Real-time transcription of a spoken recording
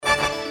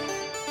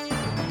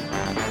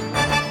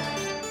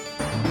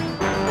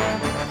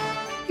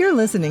You're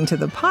listening to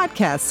the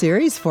podcast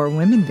series for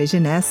Women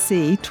Vision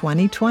SC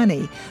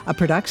 2020, a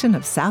production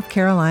of South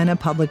Carolina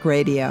Public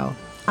Radio.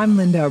 I'm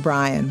Linda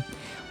O'Brien.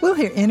 We'll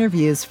hear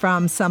interviews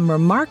from some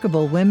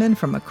remarkable women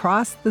from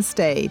across the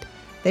state.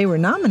 They were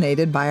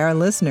nominated by our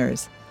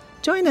listeners.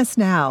 Join us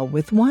now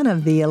with one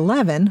of the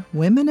 11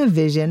 Women of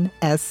Vision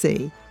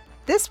SC.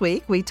 This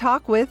week, we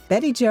talk with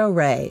Jo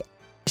Rhea.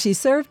 She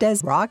served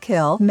as Rock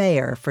Hill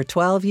mayor for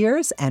 12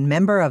 years and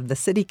member of the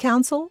city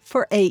council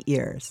for 8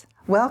 years.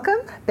 Welcome,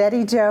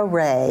 Jo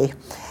Rhea.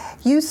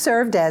 You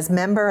served as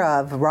member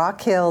of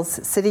Rock Hill's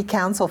city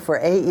council for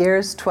 8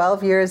 years,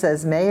 12 years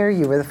as mayor.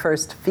 You were the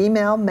first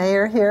female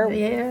mayor here.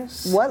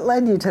 Yes. What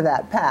led you to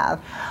that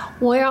path?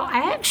 Well,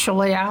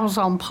 actually, I was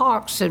on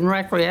Parks and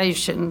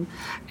Recreation,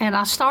 and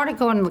I started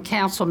going to the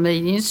council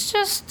meetings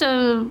just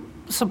to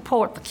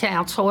support the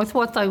council with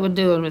what they were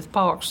doing with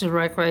Parks and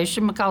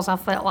Recreation, because I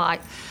felt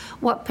like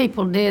what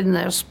people did in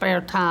their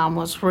spare time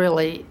was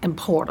really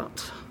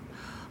important.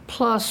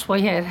 Plus,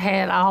 we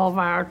had all of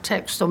our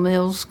textile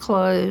mills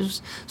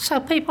closed, so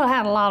people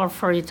had a lot of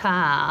free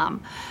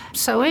time.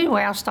 So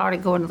anyway, I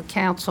started going to the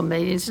council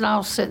meetings, and I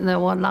was sitting there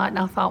one night, and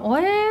I thought,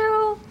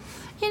 well,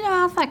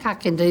 I think I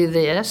can do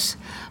this.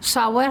 So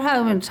I went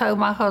home and told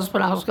my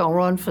husband I was going to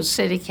run for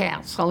city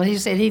council. He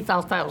said he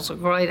thought that was a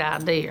great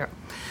idea.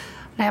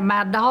 Now,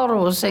 my daughter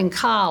was in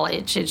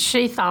college, and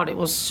she thought it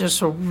was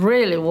just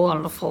really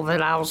wonderful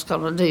that I was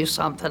going to do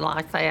something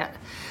like that.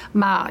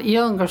 My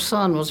younger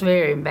son was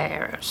very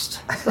embarrassed.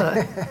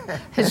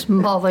 His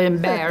mother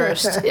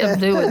embarrassed him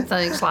doing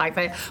things like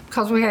that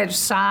because we had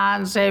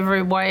signs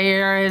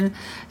everywhere and,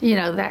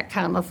 that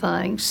kind of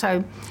thing.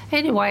 So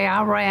anyway,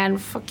 I ran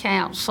for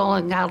council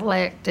and got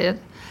elected.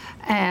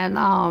 And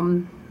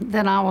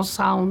then I was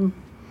on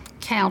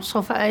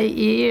council for 8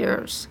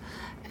 years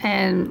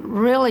and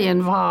really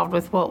involved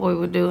with what we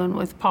were doing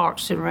with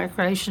Parks and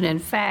Recreation. In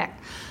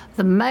fact,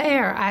 the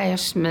mayor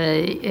asked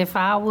me if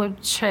I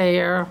would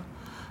chair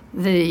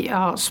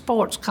the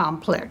sports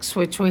complex,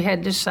 which we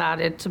had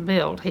decided to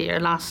build here.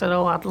 And I said,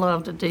 I'd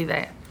love to do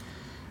that.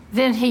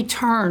 Then he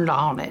turned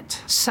on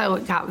it, so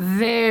it got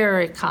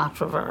very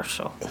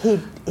controversial.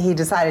 He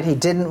decided he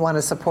didn't want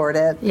to support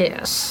it?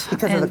 Yes.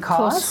 Because of the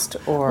cost?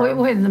 Or we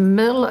were in the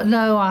middle,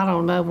 no, I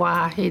don't know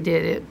why he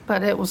did it,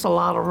 but it was a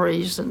lot of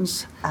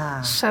reasons.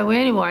 So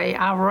anyway,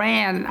 I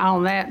ran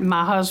on that, and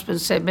my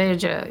husband said,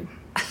 Jo,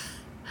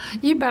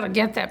 you better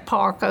get that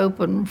park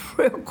open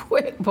real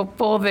quick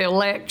before the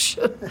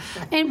election.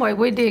 Anyway,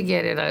 we did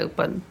get it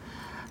open.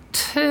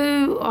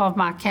 2 of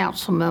my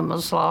council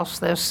members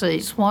lost their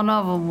seats. One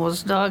of them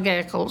was Doug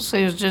Eccles,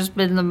 who's just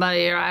been the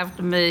mayor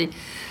after me.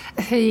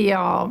 He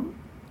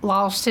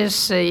lost his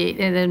seat,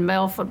 and then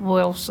Melford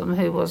Wilson,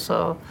 who was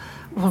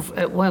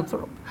at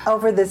Winthrop.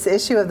 Over this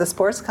issue of the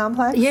sports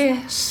complex?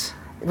 Yes.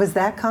 Was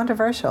that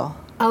controversial?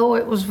 Oh,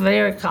 it was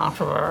very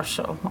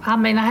controversial. I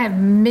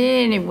had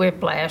many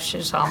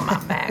whiplashes on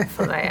my back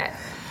for that.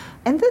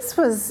 And this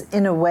was,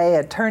 in a way,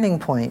 a turning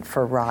point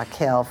for Rock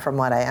Hill, from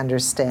what I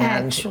understand.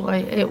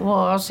 Actually, it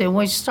was. And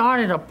we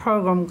started a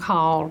program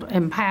called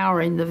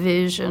Empowering the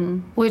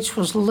Vision, which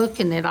was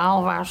looking at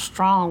all of our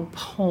strong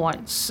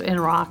points in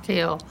Rock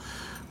Hill.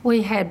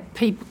 We had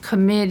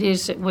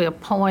committees that we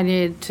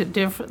appointed to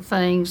different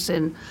things,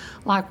 and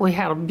like we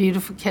had a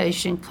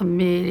beautification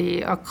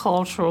committee, a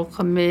cultural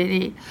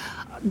committee,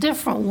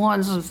 different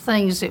ones of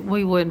things that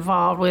we were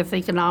involved with,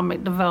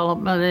 economic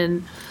development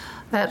and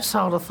that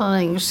sort of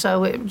thing.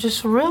 So it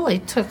just really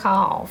took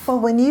off.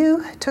 Well, when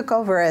you took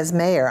over as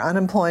mayor,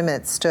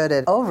 unemployment stood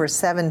at over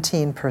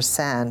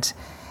 17%.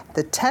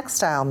 The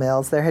textile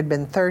mills, there had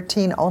been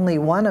 13, only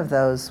one of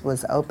those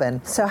was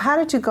open. So how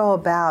did you go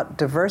about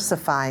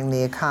diversifying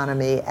the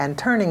economy and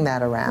turning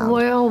that around?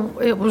 Well,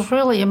 it was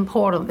really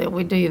important that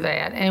we do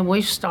that, and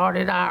we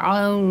started our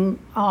own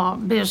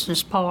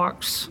business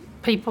parks.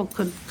 People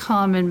could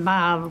come and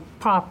buy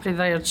property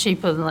there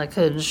cheaper than they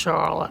could in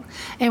Charlotte.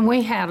 And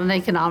we had an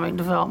economic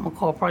development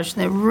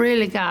corporation that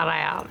really got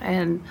out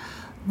and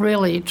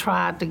really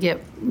tried to get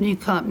new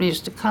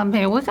companies to come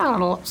here. We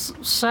got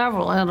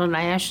several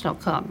international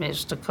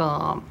companies to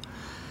come.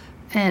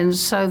 And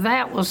so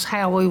that was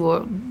how we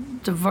were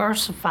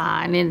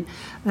diversifying. And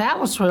that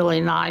was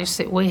really nice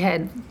that we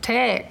had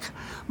tech,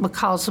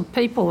 because the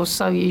people were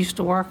so used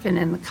to working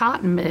in the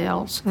cotton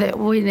mills that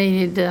we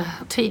needed to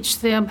teach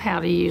them how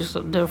to use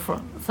the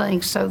different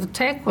things. So the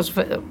tech was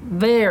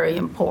very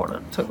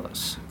important to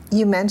us.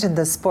 You mentioned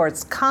the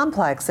sports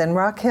complex, and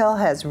Rock Hill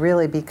has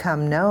really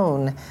become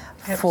known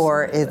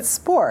for its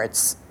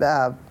sports.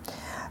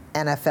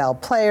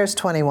 NFL players,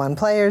 21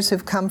 players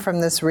who've come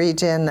from this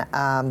region.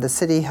 The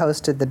city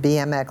hosted the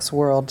BMX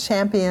World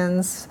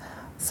Champions.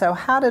 So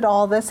how did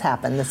all this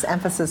happen, this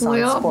emphasis on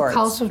sports? Well,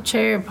 because of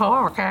Cherry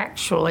Park,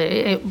 actually.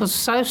 It was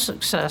so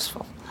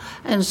successful.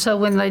 And so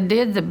when they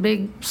did the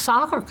big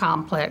soccer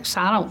complex,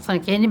 I don't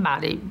think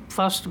anybody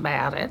fussed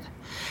about it.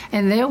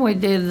 And then we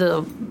did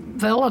the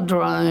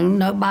velodrome.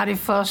 Nobody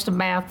fussed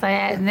about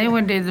that. And then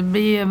we did the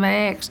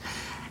BMX.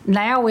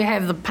 now we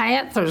have the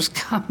Panthers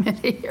coming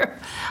here.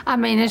 I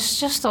mean, it's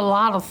just a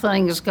lot of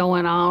things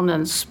going on,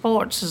 and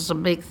sports is a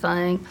big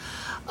thing.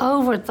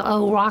 Over at the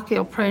old Rock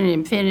Hill Printing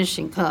and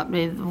Finishing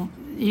Company,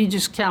 you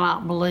just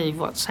cannot believe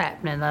what's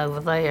happening over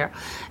there.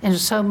 And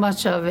so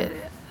much of it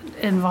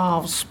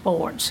involves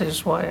sports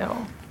as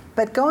well.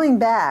 But going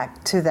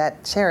back to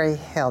that Cherry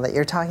Hill that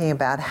you're talking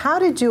about, how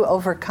did you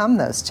overcome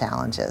those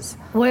challenges?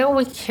 Well,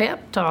 we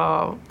kept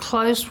a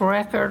close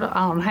record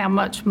on how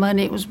much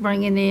money it was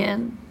bringing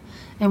in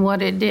and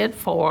what it did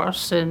for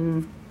us.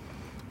 And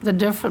the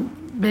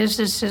different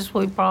businesses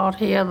we brought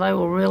here, they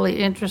were really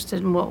interested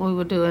in what we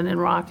were doing in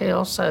Rock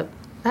Hill, so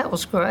that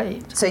was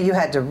great. So you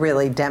had to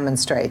really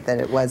demonstrate that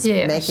it was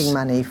making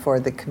money for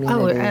the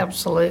community. Oh,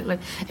 absolutely.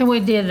 And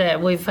we did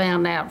that. We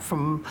found out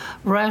from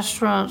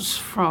restaurants,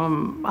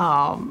 from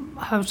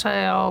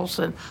hotels,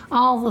 and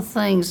all the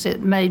things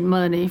that made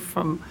money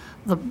from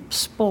the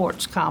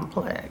sports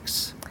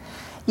complex.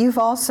 You've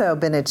also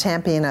been a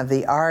champion of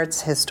the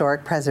arts,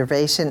 historic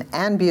preservation,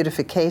 and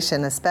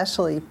beautification,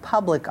 especially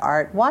public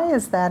art. Why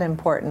is that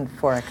important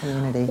for a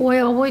community?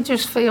 Well, we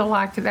just feel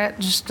like that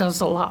just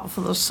does a lot for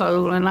the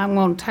soul, and I'm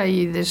going to tell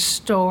you this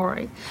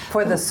story.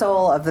 For the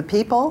soul of the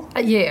people?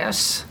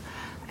 Yes.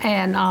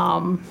 And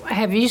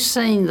have you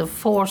seen the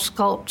 4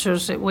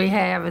 sculptures that we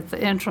have at the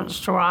entrance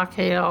to Rock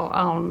Hill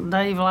on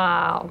Dave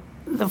Lyle?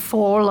 The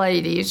 4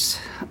 ladies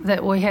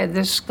that we had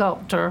this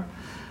sculptor,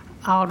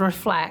 Audrey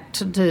Flack,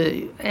 to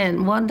do.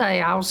 And one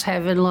day I was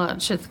having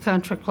lunch at the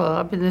country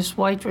club, and this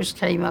waitress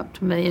came up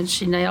to me and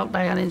she knelt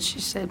down and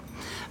she said,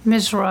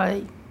 "Ms.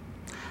 Ray,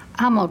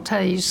 I'm going to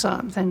tell you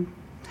something."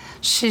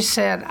 She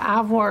said,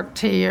 "I've worked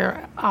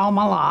here all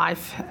my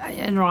life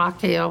in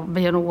Rock Hill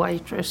being a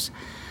waitress."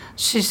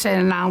 She said,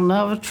 "And I'll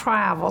never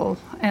travel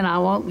and I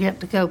won't get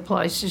to go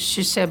places."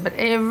 She said, "But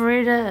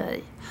every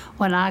day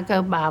when I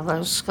go by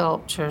those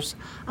sculptures,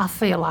 I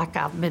feel like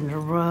I've been to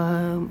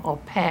Rome or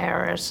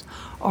Paris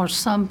or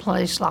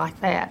someplace like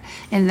that."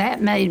 And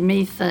that made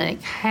me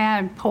think how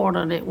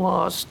important it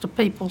was to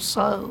people's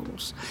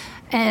souls.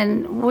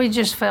 And we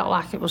just felt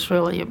like it was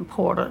really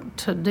important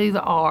to do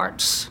the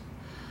arts.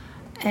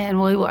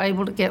 And we were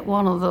able to get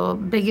one of the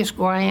biggest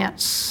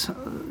grants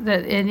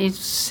that any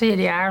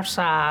city our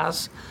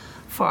size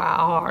for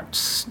our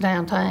arts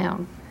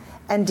downtown.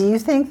 And do you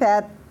think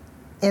that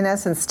in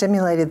essence,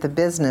 stimulated the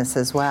business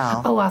as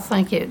well? Oh, I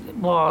think it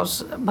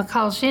was,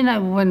 because, you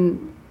know,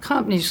 when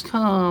companies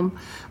come,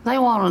 they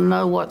want to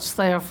know what's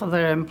there for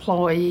their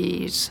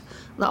employees.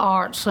 The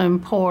arts are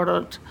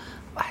important.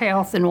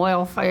 Health and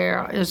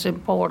welfare is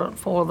important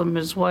for them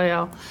as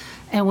well.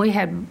 And we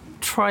had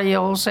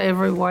trails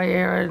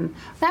everywhere, and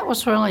that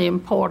was really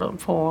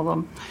important for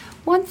them.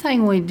 One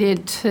thing we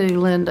did too,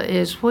 Linda,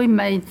 is we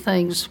made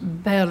things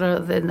better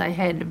than they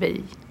had to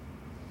be.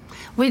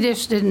 We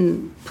just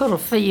didn't put a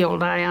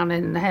field down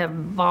and have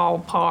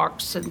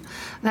ballparks and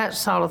that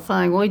sort of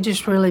thing. We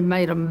just really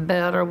made them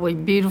better. We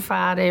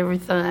beautified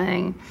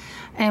everything,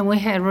 and we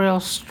had real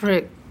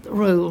strict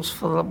rules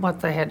for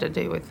what they had to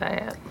do with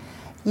that.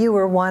 You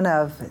were one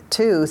of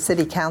 2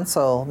 city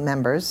council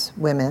members,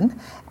 women,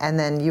 and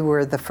then you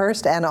were the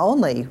first and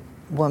only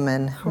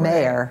woman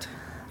mayor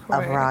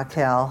of Rock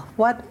Hill.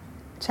 What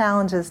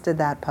challenges did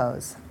that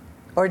pose?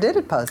 Or did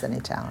it pose any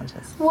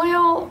challenges?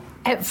 Well,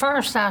 at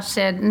first I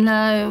said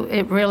no,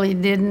 it really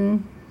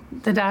didn't,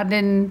 that I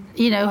didn't,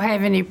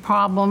 have any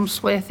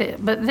problems with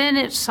it. But then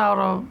it sort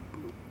of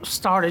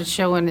started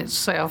showing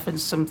itself in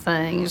some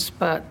things,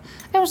 but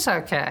it was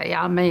okay.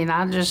 I mean,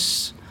 I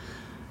just,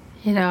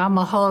 I'm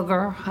a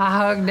hugger. I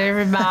hugged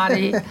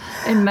everybody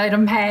and made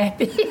them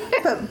happy.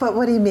 But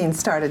what do you mean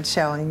started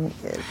showing?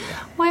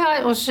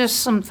 Well, it was just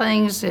some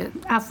things that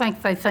I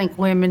think they think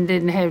women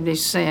didn't have any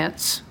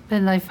sense.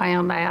 Then they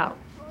found out,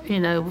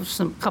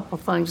 some couple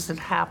things that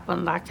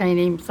happened. I can't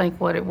even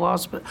think what it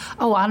was, but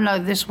I know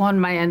this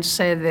one man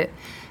said that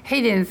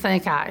he didn't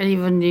think I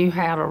even knew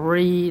how to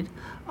read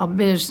a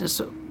business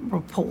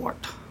report,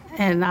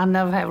 and I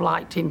never have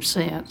liked him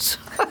since.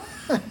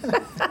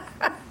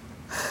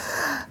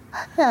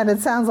 And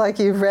it sounds like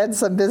you've read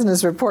some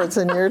business reports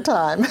in your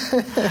time.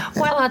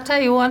 Well, I'll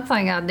tell you one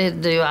thing I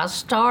did do. I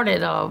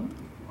started a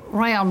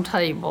round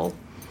table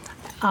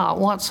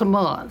once a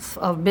month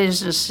of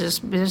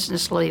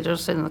business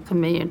leaders in the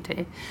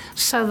community,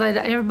 so that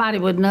everybody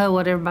would know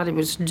what everybody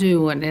was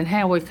doing and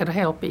how we could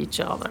help each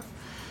other.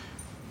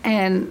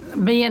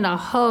 And being a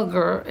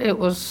hugger,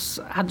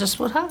 I just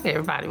would hug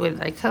everybody when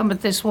they come.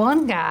 But this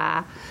one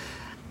guy,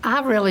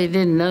 I really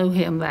didn't know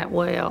him that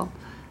well.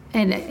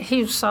 And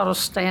he was sort of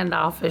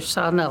standoffish,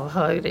 so I never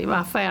hugged him.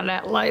 I found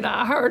out later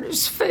I hurt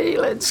his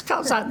feelings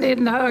because I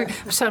didn't hug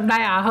him. So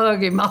now I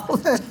hug him all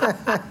the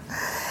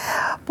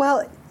time.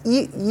 Well,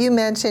 you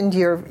mentioned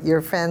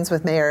you're friends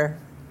with Mayor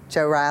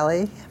Jo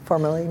Rhea,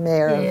 formerly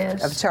mayor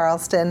of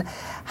Charleston.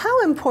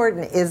 How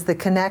important is the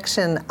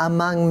connection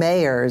among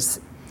mayors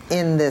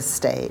in this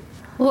state?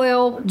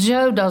 Well,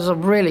 Joe does a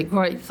really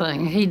great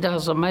thing. He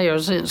does a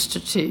Mayor's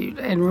Institute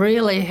and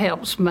really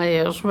helps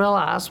mayors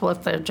realize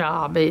what their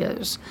job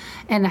is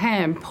and how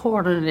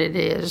important it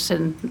is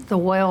and the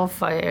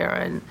welfare.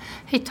 And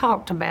he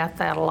talked about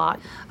that a lot,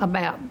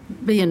 about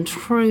being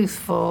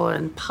truthful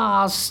and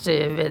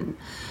positive. And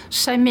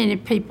so many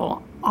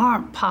people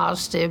aren't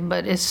positive,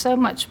 but it's so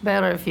much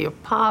better if you're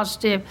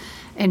positive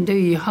and do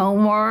your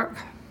homework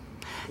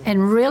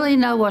and really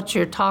know what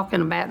you're talking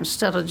about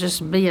instead of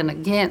just being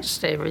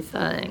against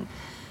everything.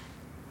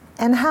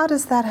 And how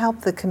does that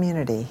help the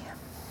community?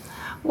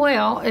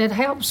 Well, it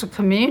helps the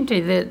community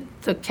that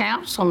the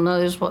council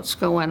knows what's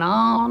going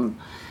on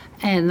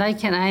and they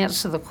can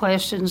answer the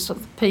questions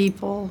of the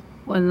people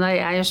when they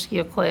ask you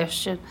a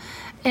question.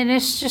 And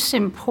it's just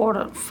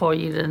important for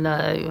you to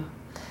know.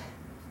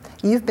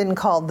 You've been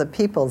called the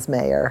people's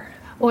mayor.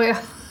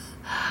 Well,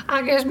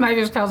 I guess maybe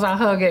it's because I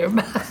hug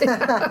everybody.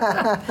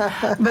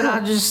 But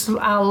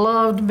I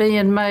loved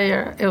being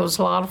mayor. It was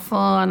a lot of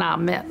fun. I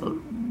met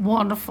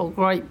wonderful,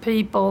 great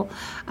people.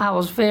 I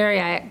was very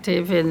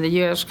active in the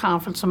U.S.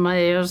 Conference of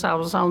Mayors. I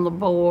was on the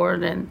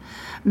board and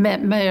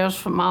met mayors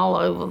from all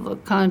over the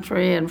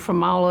country and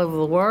from all over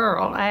the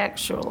world,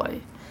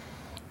 actually.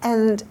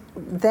 And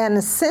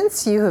then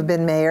since you have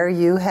been mayor,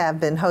 you have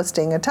been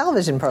hosting a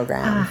television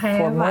program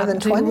for more than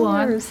 20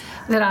 years.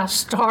 That I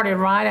started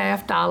right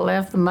after I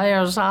left the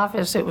mayor's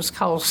office. It was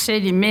called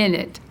City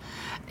Minute,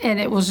 and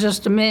it was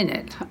just a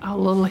minute, a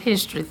little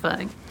history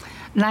thing.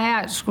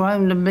 Now it's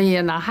grown to be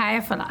in a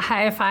half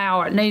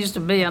hour. It needs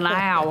to be an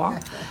hour,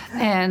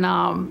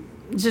 and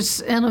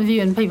just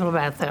interviewing people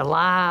about their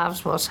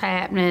lives, what's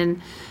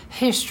happening,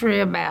 history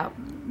about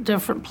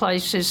different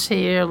places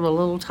here, the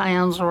little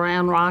towns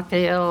around Rock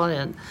Hill,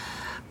 and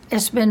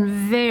it's been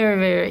very,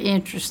 very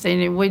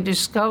interesting. And we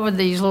discovered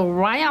these little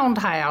round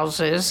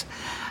houses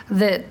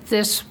that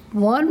this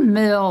one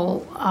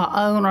mill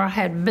owner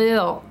had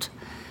built.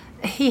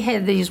 He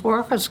had these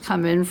workers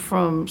come in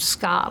from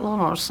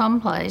Scotland or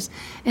someplace,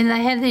 and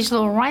they had these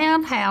little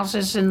round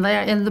houses in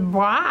there in the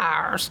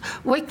briars.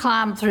 We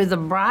climbed through the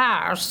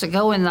briars to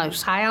go in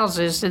those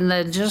houses, and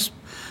they're just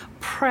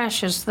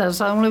precious. There's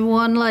only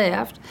one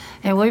left,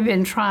 and we've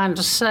been trying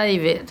to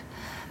save it.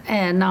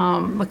 And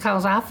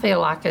because I feel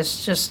like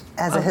it's just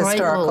as a great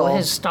little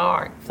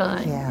historic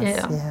thing.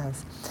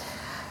 Yes.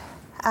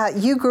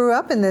 You grew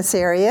up in this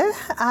area.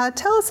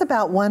 Tell us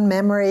about one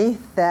memory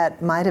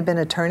that might have been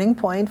a turning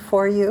point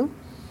for you.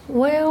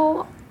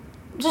 Well,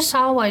 just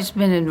always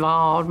been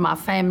involved. My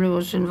family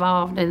was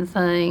involved in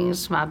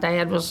things. My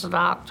dad was a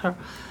doctor.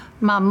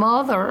 My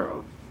mother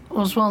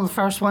was one of the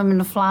first women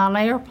to fly an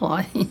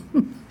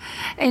airplane.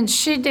 And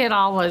she did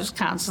all those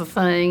kinds of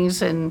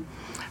things. And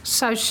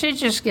so she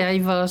just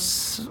gave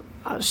us,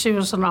 she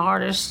was an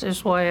artist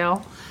as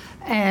well,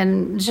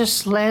 and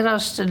just led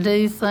us to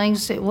do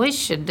things that we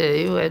should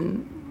do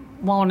and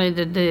wanted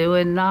to do,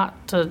 and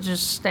not to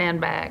just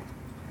stand back.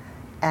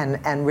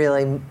 And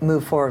really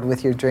move forward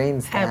with your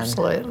dreams then.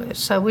 Absolutely.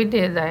 So we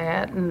did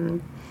that,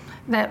 and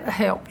that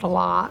helped a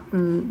lot,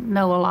 and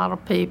know a lot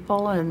of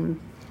people. And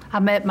I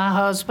met my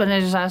husband,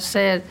 as I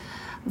said,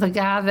 the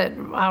guy that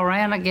I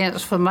ran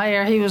against for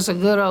mayor, he was a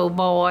good old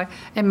boy,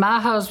 and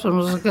my husband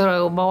was a good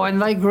old boy, and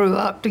they grew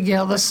up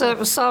together. So it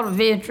was sort of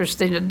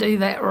interesting to do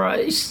that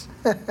race.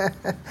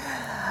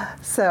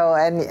 So,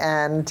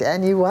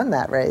 and you won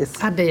that race.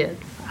 I did.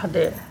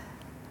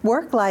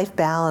 Work-life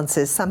balance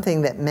is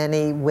something that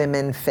many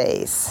women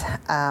face.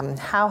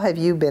 How have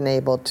you been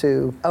able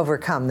to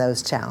overcome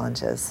those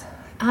challenges?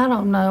 I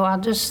don't know. I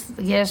just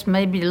guess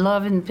maybe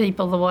loving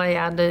people the way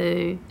I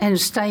do and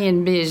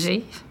staying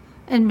busy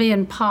and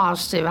being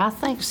positive. I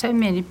think so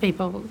many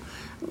people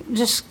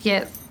just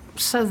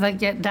they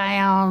get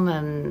down,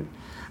 and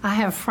I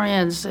have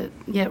friends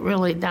that get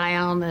really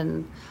down,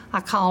 and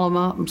I call them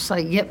up and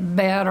say, get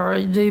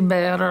better, do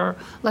better,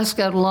 let's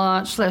go to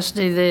lunch, let's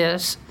do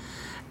this.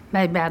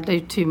 Maybe I do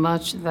too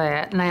much of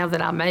that. Now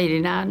that I'm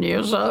 89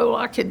 years old,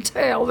 I can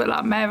tell that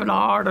I'm having a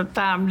harder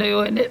time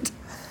doing it.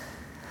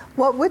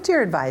 What would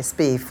your advice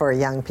be for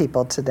young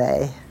people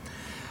today?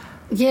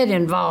 Get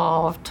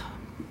involved.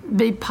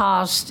 Be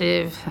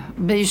positive,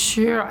 be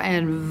sure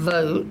and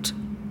vote.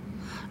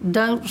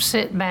 Don't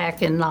sit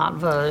back and not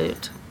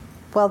vote.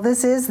 Well,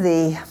 this is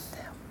the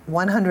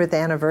 100th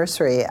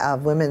anniversary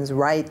of women's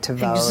right to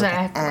vote.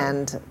 Exactly.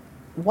 And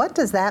what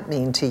does that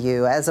mean to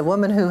you as a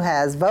woman who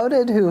has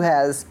voted, who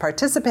has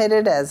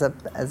participated as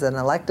an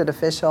elected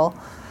official?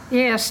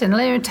 Yes, and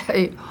let me tell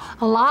you,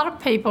 a lot of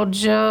people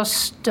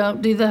just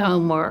don't do the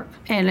homework,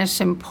 and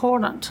it's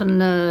important to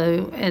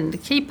know and to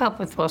keep up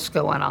with what's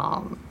going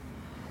on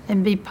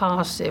and be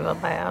positive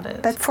about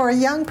it. But for a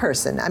young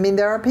person, I mean,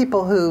 there are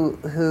people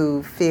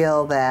who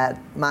feel that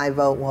my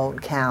vote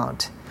won't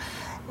count.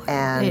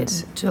 And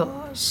it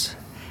does.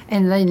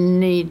 And they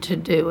need to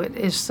do it.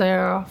 It's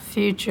their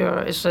future.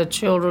 It's their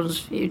children's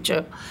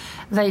future.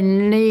 They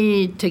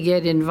need to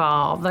get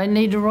involved. They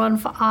need to run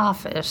for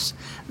office.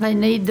 They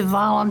need to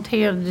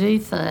volunteer to do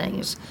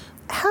things.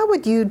 How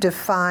would you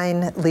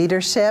define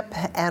leadership,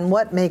 and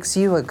what makes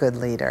you a good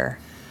leader?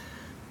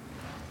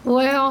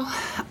 Well,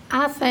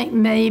 I think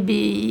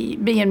maybe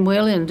being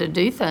willing to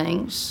do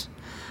things,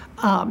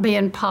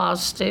 being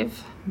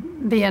positive,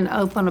 being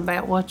open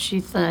about what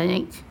you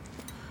think.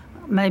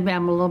 Maybe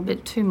I'm a little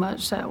bit too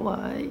much that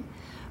way.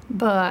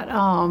 But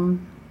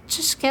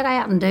just get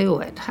out and do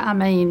it. I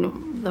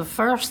mean, the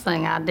first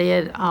thing I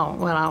did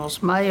when I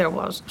was mayor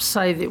was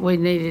say that we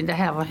needed to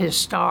have a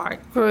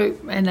historic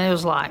group. And it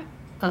was like,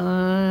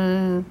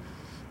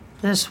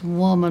 this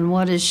woman,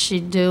 what is she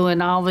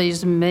doing? All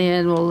these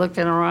men were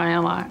looking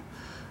around like,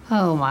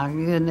 oh my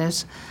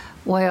goodness.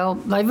 Well,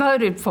 they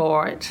voted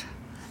for it.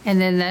 And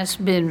then that's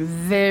been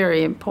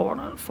very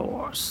important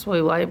for us.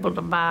 We were able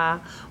to buy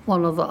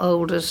one of the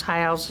oldest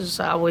houses.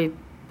 We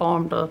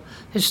formed a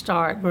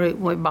historic group.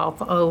 We bought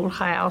the old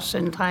house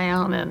in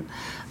town and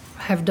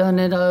have done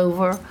it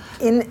over.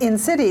 In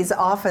cities,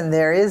 often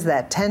there is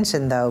that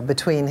tension, though,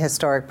 between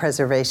historic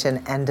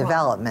preservation and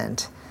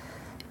development.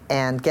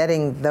 And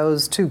getting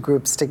those two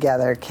groups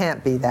together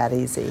can't be that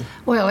easy.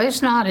 Well,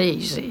 it's not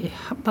easy,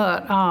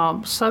 but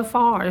so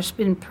far we've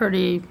been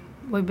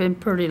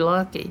pretty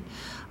lucky.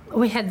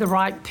 We had the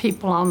right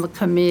people on the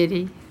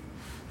committee,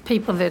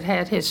 people that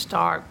had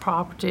historic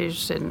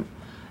properties, and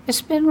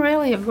it's been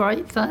really a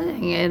great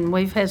thing, and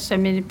we've had so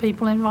many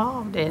people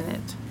involved in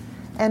it.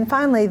 And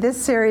finally,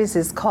 this series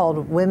is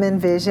called Women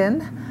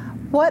Vision.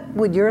 What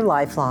would your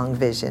lifelong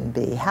vision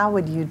be? How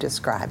would you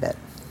describe it?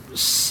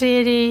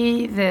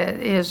 City that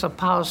is a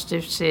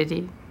positive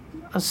city,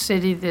 a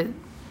city that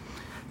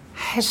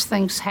has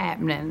things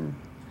happening,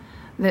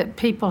 that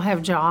people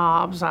have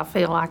jobs. I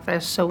feel like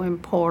that's so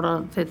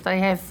important, that they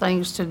have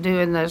things to do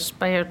in their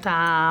spare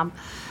time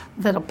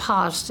that are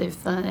positive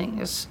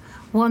things.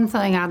 One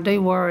thing I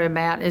do worry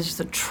about is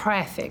the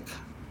traffic.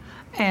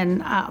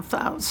 And I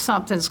thought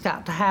something's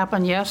got to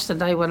happen.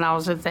 Yesterday when I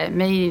was at that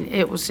meeting,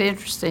 it was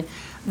interesting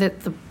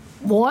that the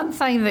one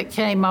thing that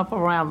came up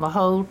around the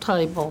whole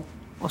table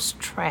was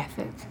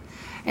traffic.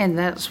 And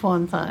that's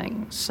one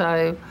thing.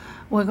 So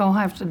we're going to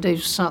have to do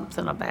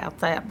something about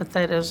that. But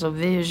that is a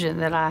vision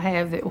that I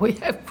have, that we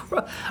have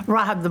to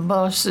ride the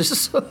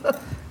buses.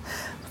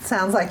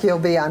 Sounds like you'll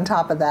be on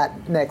top of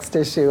that next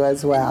issue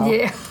as well.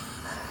 Yeah.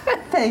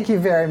 Thank you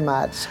very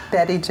much,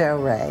 Betty Jo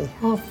Rhea.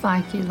 Well,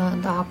 thank you,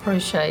 Linda. I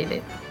appreciate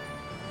it.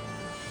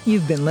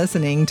 You've been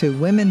listening to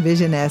Women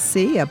Vision SC,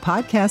 a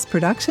podcast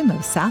production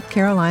of South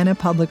Carolina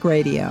Public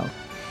Radio.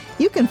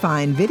 You can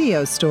find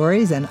video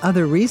stories and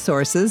other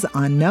resources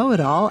on Know It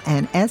All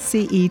and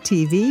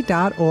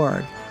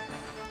scetv.org.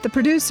 The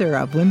producer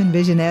of Women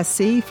Vision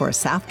SC for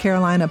South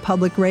Carolina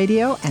Public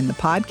Radio and the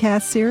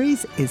podcast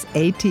series is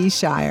A.T.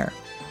 Shire.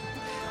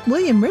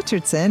 William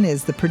Richardson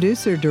is the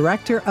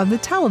producer-director of the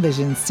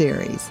television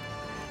series.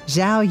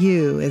 Zhao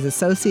Yu is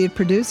associate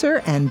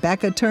producer and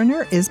Becca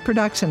Turner is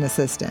production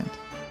assistant.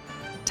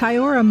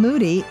 Tyora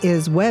Moody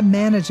is web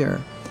manager.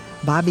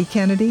 Bobby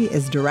Kennedy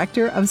is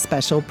director of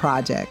special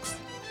projects.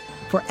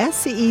 For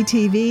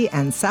SCETV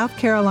and South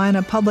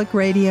Carolina Public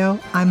Radio,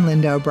 I'm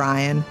Linda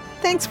O'Brien.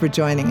 Thanks for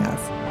joining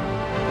us.